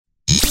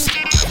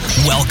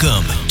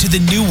Welcome to the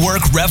New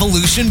Work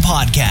Revolution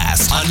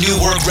podcast on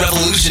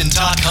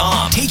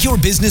newworkrevolution.com. Take your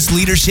business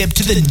leadership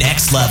to the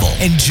next level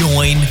and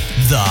join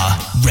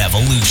the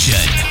revolution.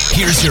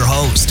 Here's your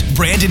host,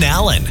 Brandon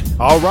Allen.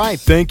 All right.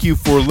 Thank you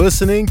for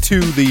listening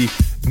to the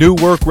New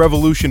Work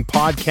Revolution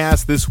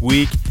podcast this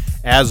week.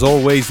 As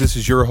always, this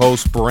is your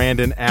host,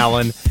 Brandon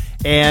Allen.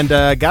 And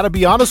got to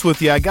be honest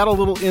with you, I got a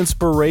little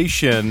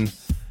inspiration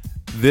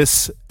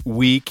this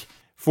week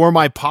for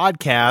my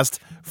podcast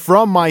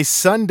from my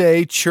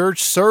Sunday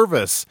church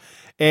service.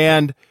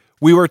 And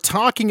we were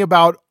talking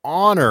about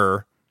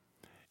honor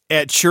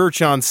at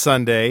church on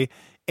Sunday,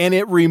 and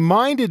it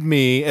reminded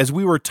me, as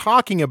we were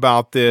talking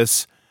about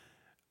this,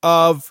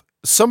 of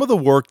some of the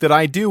work that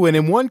I do. And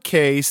in one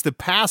case, the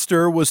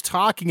pastor was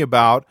talking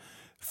about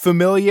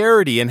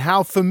familiarity and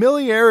how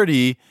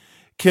familiarity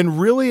can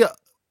really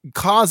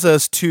cause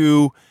us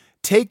to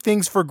take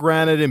things for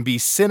granted and be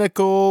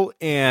cynical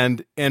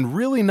and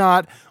really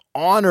not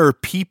honor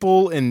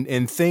people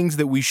and things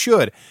that we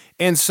should.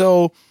 And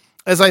so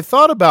as I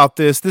thought about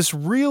this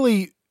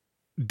really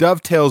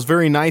dovetails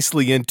very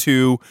nicely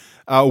into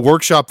a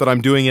workshop that I'm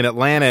doing in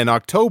Atlanta in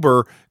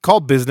October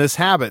called Business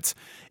Habits.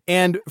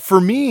 And for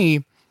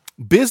me,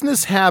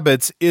 Business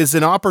Habits is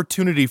an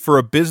opportunity for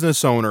a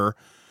business owner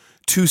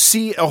to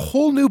see a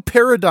whole new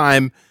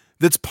paradigm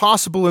that's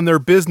possible in their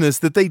business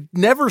that they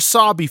never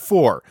saw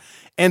before.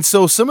 And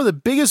so some of the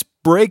biggest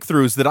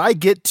breakthroughs that I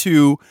get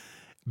to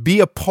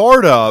be a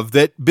part of,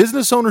 that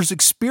business owners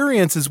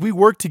experience as we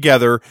work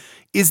together,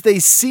 is they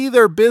see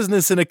their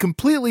business in a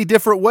completely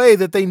different way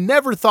that they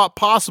never thought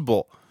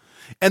possible.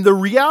 And the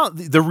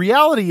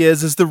reality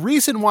is the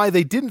reason why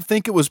they didn't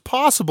think it was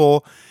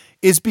possible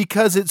is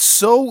because it's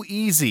so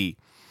easy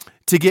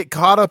to get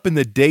caught up in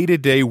the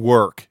day-to-day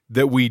work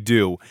that we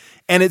do.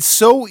 And it's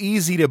so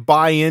easy to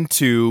buy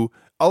into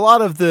a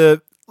lot of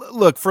the,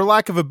 look, for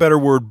lack of a better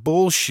word,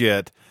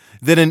 bullshit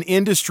that an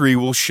industry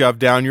will shove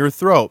down your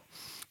throat.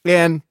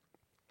 And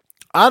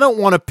I don't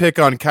want to pick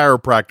on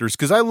chiropractors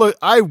because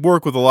I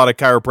work with a lot of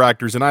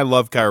chiropractors and I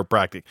love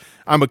chiropractic.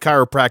 I'm a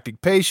chiropractic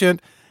patient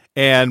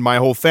and my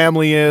whole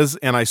family is,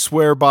 and I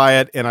swear by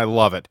it and I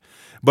love it.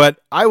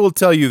 But I will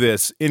tell you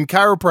this, in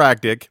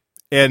chiropractic,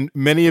 and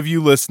many of you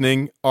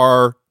listening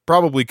are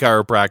probably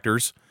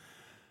chiropractors,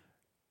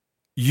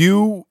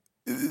 you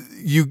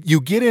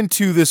get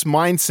into this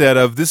mindset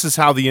of this is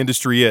how the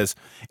industry is.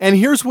 And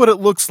here's what it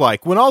looks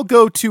like. When I'll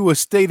go to a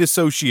state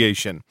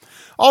association,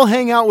 I'll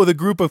hang out with a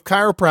group of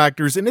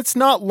chiropractors, and it's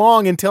not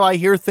long until I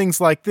hear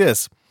things like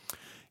this.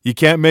 You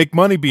can't make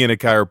money being a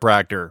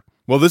chiropractor.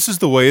 Well, this is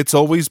the way it's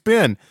always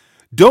been.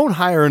 Don't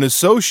hire an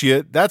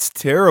associate. That's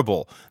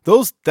terrible.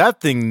 That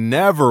thing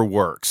never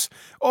works.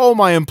 Oh,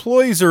 my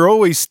employees are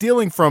always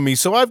stealing from me,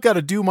 so I've got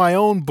to do my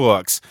own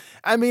books.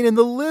 I mean, and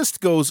the list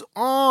goes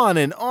on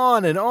and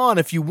on and on.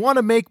 If you want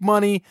to make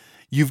money,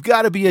 you've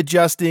got to be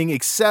adjusting,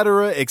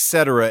 etc.,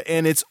 etc.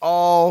 And it's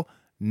all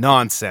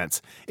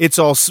nonsense. It's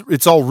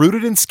all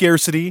rooted in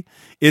scarcity.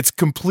 It's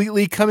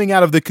completely coming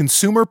out of the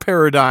consumer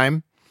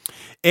paradigm.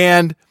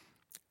 And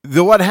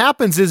what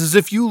happens is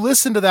if you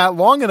listen to that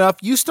long enough,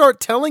 you start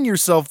telling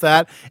yourself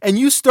that, and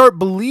you start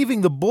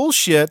believing the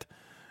bullshit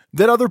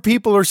that other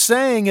people are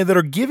saying and that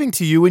are giving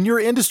to you in your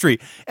industry.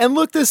 And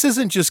look, this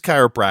isn't just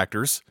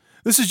chiropractors.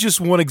 This is just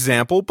one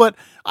example, but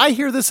I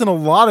hear this in a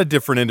lot of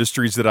different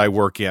industries that I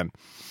work in.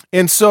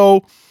 And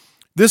so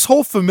this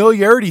whole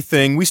familiarity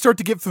thing, we start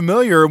to get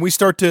familiar and we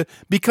start to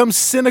become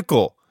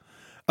cynical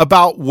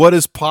about what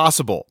is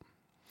possible.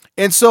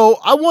 And so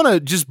I want to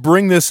just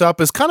bring this up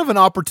as kind of an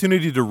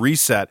opportunity to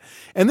reset.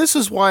 And this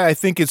is why I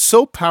think it's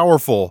so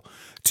powerful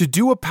to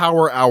do a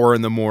power hour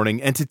in the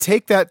morning and to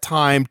take that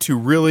time to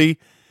really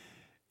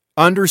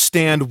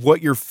understand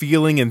what you're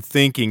feeling and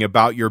thinking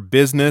about your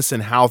business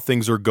and how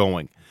things are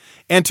going.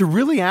 And to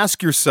really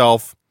ask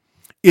yourself,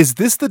 is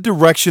this the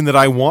direction that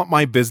I want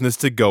my business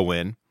to go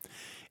in?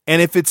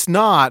 And if it's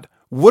not,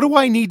 what do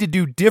I need to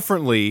do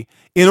differently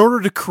in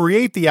order to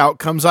create the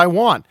outcomes I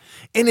want?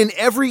 And in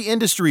every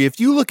industry,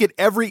 if you look at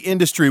every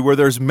industry where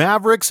there's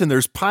mavericks and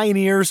there's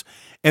pioneers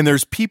and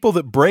there's people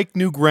that break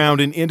new ground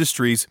in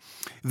industries,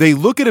 they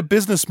look at a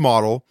business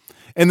model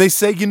and they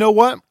say, you know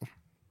what?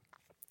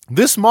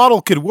 This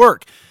model could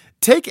work.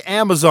 Take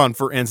Amazon,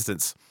 for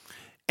instance.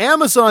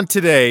 Amazon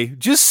today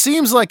just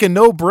seems like a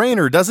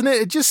no-brainer, doesn't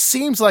it? It just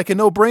seems like a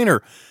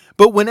no-brainer.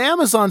 But when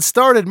Amazon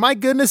started, my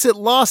goodness, it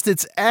lost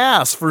its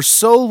ass for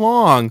so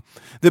long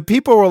that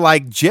people were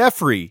like,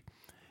 Jeffrey,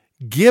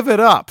 give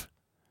it up.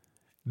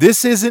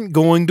 This isn't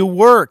going to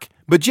work.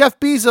 But Jeff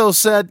Bezos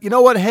said, you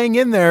know what, hang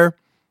in there.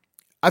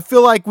 I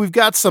feel like we've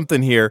got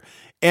something here.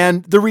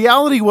 And the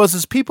reality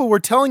was people were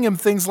telling him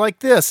things like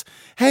this.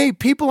 Hey,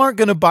 people aren't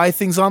going to buy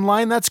things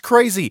online. That's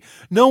crazy.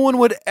 No one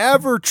would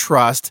ever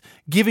trust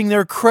giving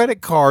their credit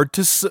card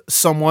to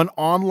someone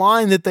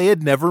online that they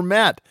had never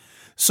met.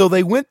 So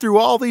they went through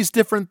all these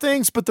different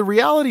things. But the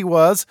reality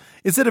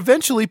is that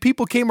eventually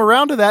people came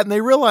around to that and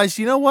they realized,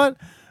 you know what?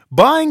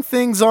 Buying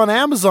things on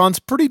Amazon's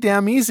pretty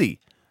damn easy.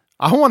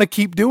 I want to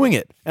keep doing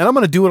it, and I'm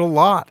going to do it a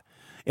lot.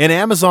 And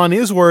Amazon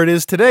is where it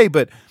is today.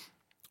 But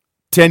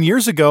 10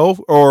 years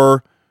ago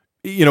or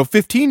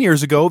 15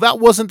 years ago, that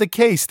wasn't the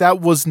case. That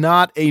was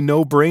not a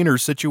no-brainer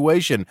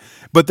situation.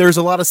 But there's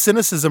a lot of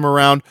cynicism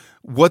around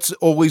what's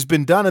always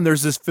been done, and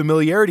there's this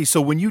familiarity.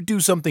 So when you do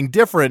something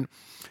different,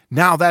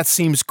 now that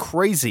seems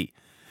crazy.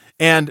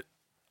 And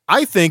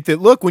I think that,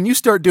 look, when you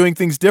start doing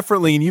things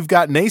differently and you've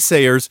got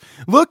naysayers,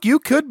 look, you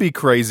could be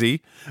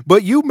crazy,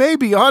 but you may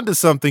be onto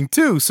something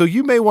too. So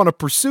you may want to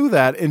pursue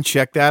that and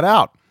check that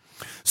out.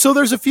 So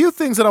there's a few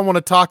things that I want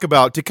to talk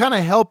about to kind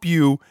of help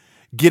you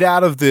get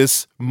out of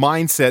this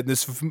mindset and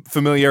this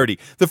familiarity.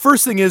 The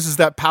first thing is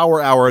that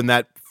power hour and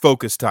that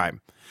focus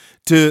time.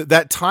 To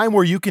that time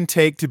where you can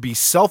take to be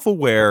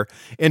self-aware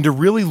and to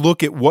really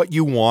look at what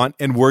you want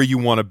and where you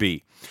want to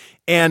be.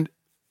 And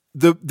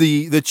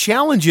the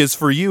challenge is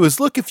for you is,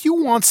 look, if you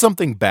want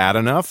something bad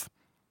enough,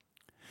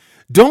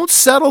 don't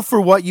settle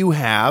for what you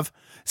have.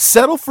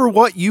 Settle for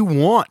what you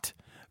want.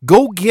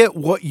 Go get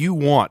what you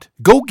want.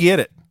 Go get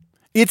it.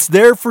 It's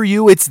there for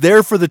you. It's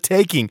there for the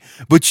taking,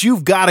 but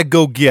you've got to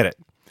go get it.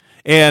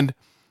 And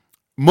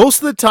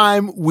most of the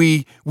time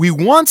we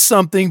want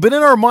something, but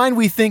in our mind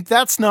we think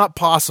that's not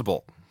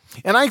possible.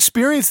 And I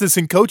experience this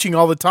in coaching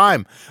all the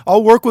time.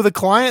 I'll work with a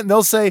client and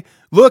they'll say,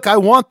 look, I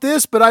want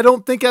this, but I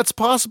don't think that's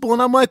possible. And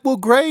I'm like, well,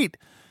 great.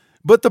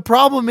 But the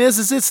problem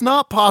is it's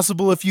not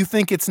possible if you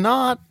think it's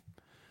not.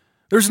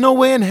 There's no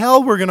way in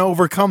hell we're going to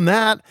overcome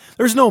that.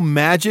 There's no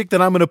magic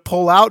that I'm going to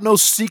pull out, no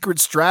secret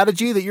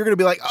strategy that you're going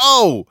to be like,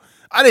 oh,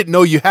 I didn't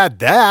know you had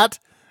that.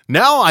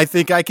 Now I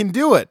think I can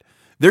do it.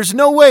 There's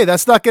no way.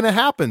 That's not going to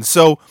happen.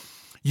 So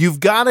you've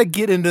got to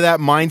get into that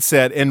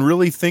mindset and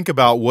really think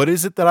about, what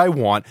is it that I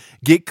want?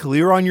 Get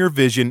clear on your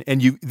vision.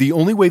 And the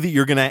only way that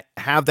you're going to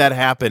have that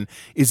happen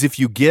is if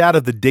you get out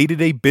of the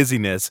day-to-day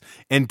busyness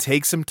and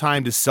take some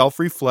time to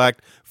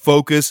self-reflect,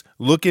 focus,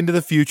 look into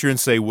the future and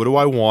say, what do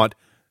I want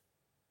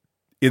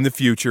in the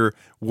future?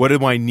 What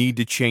do I need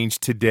to change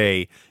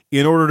today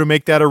in order to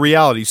make that a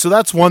reality? So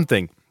that's one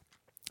thing.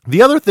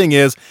 The other thing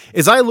is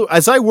as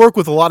I work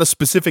with a lot of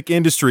specific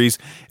industries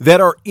that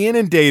are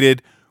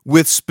inundated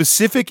with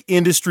specific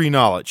industry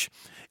knowledge,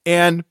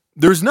 and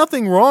there's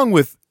nothing wrong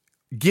with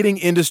getting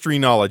industry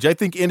knowledge. I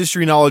think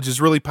industry knowledge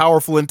is really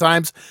powerful in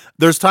times.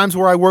 There's times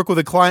where I work with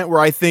a client where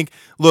I think,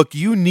 look,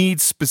 you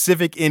need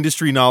specific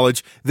industry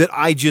knowledge that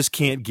I just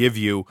can't give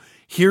you.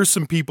 Here's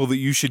some people that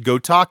you should go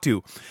talk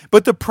to.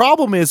 But the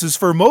problem is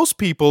for most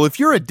people, if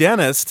you're a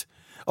dentist,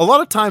 a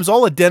lot of times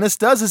all a dentist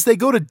does is they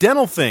go to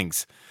dental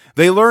things.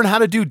 They learn how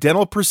to do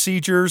dental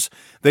procedures.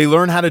 They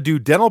learn how to do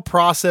dental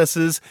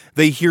processes.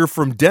 They hear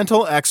from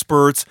dental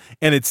experts,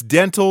 and it's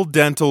dental,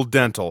 dental,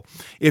 dental.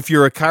 If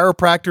you're a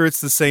chiropractor, it's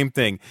the same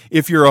thing.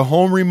 If you're a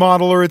home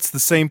remodeler, it's the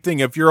same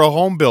thing. If you're a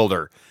home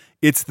builder,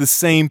 it's the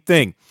same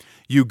thing.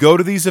 You go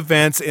to these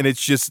events, and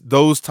it's just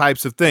those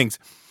types of things.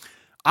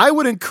 I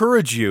would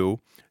encourage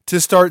you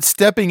to start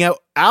stepping out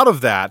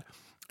of that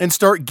and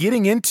start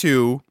getting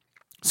into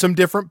some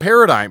different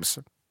paradigms.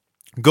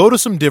 Go to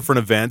some different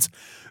events.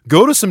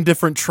 Go to some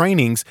different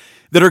trainings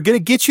that are going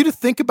to get you to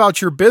think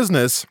about your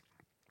business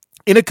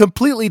in a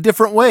completely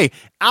different way,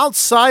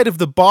 outside of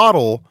the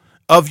bottle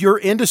of your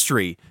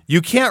industry. You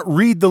can't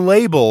read the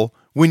label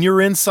when you're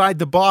inside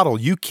the bottle.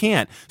 You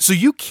can't. So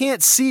you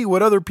can't see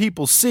what other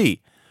people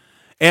see.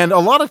 And a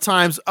lot of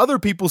times other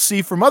people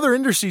see from other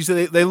industries,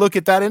 they look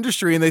at that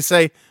industry and they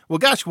say, well,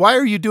 gosh, why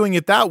are you doing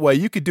it that way?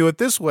 You could do it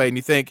this way. And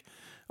you think,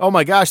 oh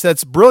my gosh,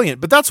 that's brilliant.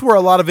 But that's where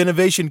a lot of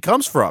innovation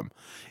comes from.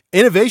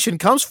 Innovation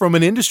comes from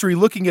an industry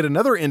looking at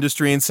another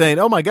industry and saying,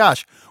 oh my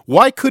gosh,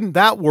 why couldn't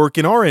that work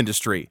in our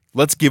industry?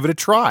 Let's give it a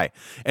try.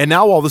 And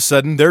now all of a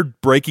sudden they're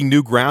breaking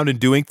new ground and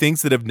doing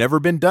things that have never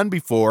been done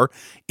before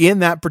in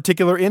that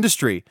particular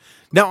industry.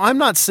 Now, I'm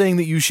not saying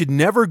that you should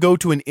never go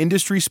to an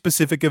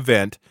industry-specific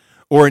event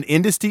or an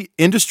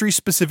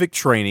industry-specific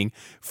training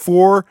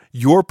for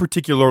your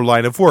particular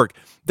line of work.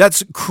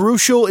 That's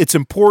crucial. It's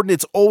important.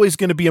 It's always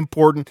going to be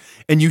important,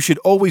 and you should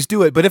always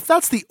do it. But if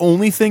that's the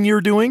only thing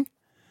you're doing,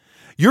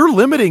 you're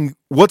limiting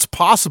what's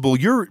possible.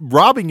 You're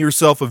robbing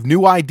yourself of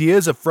new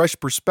ideas, a fresh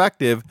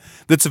perspective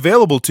that's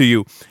available to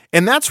you.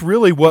 And that's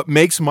really what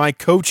makes my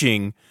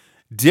coaching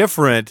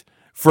different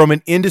from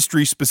an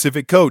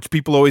industry-specific coach.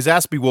 People always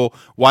ask me, well,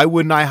 why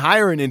wouldn't I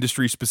hire an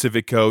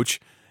industry-specific coach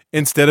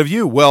instead of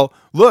you? Well,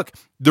 look,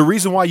 the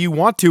reason why you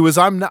want to is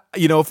I'm not,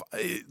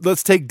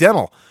 let's take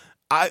dental.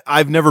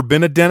 I've never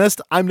been a dentist.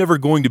 I'm never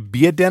going to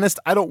be a dentist.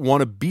 I don't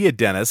want to be a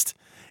dentist.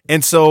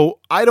 And so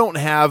I don't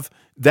have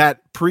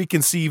that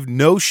preconceived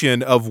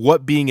notion of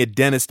what being a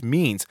dentist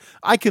means.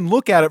 I can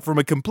look at it from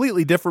a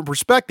completely different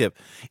perspective.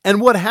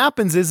 And what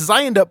happens is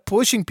I end up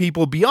pushing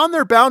people beyond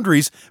their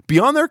boundaries,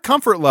 beyond their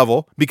comfort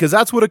level, because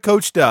that's what a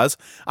coach does.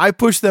 I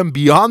push them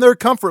beyond their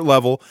comfort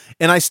level,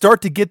 and I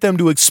start to get them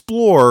to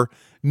explore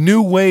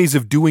new ways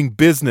of doing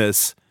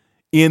business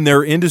in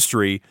their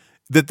industry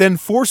that then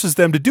forces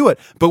them to do it.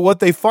 But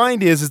what they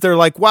find is they're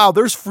like, wow,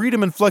 there's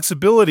freedom and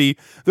flexibility.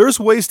 There's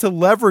ways to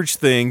leverage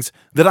things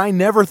that I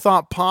never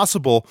thought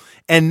possible.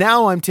 And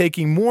now I'm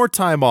taking more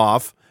time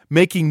off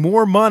making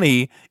more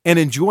money and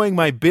enjoying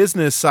my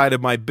business side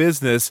of my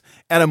business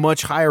at a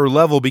much higher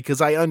level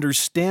because I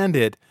understand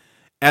it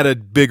at a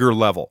bigger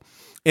level.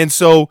 And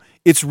so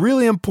it's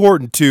really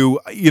important to,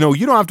 you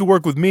don't have to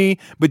work with me,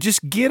 but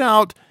just get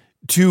outside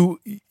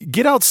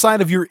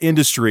of your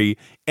industry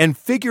and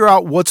figure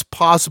out what's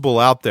possible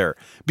out there,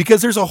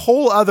 because there's a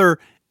whole other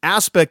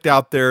aspect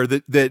out there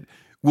that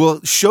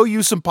will show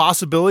you some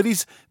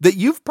possibilities that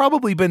you've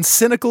probably been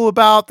cynical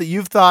about, that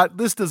you've thought,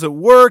 this doesn't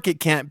work, it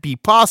can't be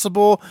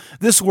possible,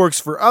 this works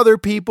for other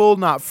people,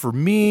 not for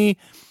me.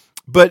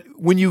 But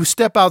when you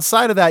step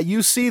outside of that,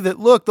 you see that,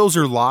 look, those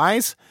are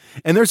lies,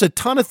 and there's a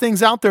ton of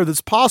things out there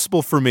that's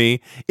possible for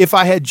me if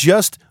I had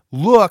just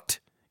looked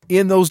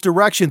in those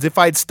directions, if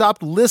I'd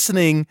stopped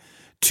listening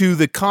to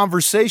the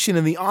conversation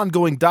and the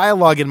ongoing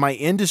dialogue in my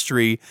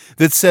industry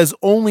that says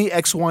only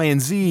X, Y,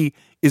 and Z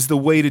is the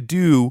way to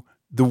do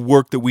the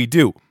work that we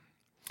do.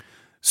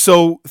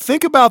 So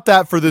think about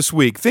that for this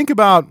week. Think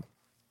about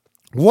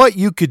what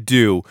you could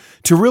do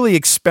to really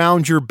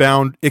expand your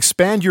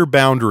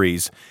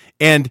boundaries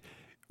and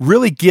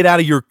really get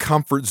out of your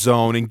comfort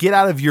zone and get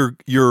out of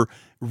your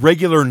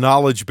regular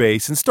knowledge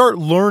base and start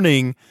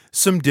learning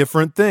some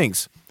different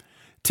things.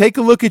 Take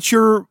a look at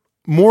your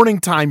morning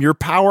time, your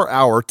power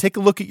hour. Take a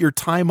look at your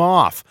time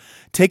off.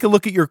 Take a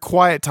look at your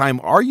quiet time.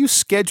 Are you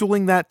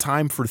scheduling that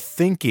time for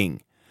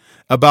thinking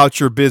about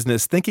your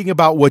business, thinking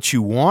about what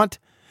you want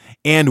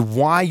and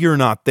why you're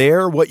not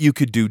there, what you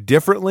could do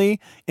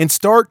differently, and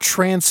start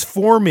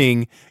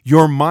transforming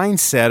your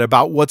mindset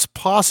about what's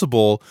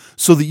possible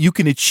so that you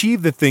can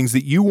achieve the things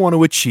that you want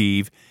to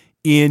achieve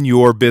in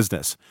your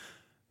business?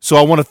 So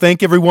I want to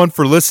thank everyone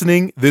for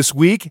listening this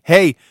week.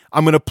 Hey,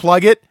 I'm going to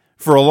plug it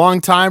for a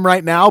long time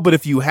right now, but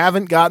if you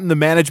haven't gotten the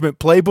Management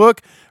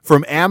Playbook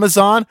from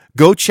Amazon,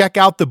 go check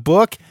out the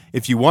book.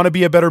 If you want to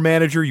be a better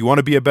manager, you want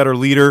to be a better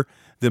leader,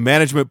 the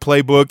Management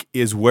Playbook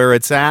is where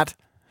it's at.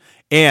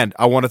 And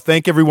I want to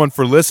thank everyone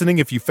for listening.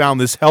 If you found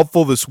this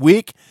helpful this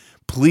week,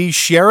 please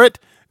share it.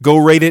 Go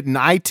rate it in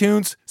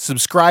iTunes,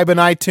 subscribe in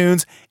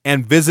iTunes,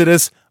 and visit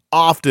us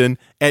often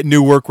at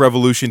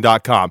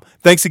newworkrevolution.com.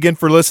 Thanks again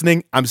for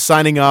listening. I'm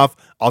signing off.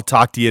 I'll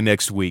talk to you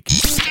next week.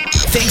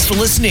 Thanks for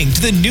listening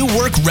to the New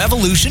Work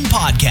Revolution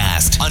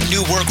podcast on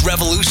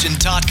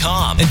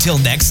newworkrevolution.com. Until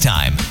next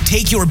time,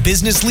 take your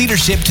business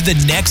leadership to the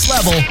next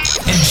level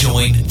and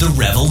join the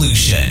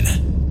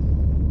revolution.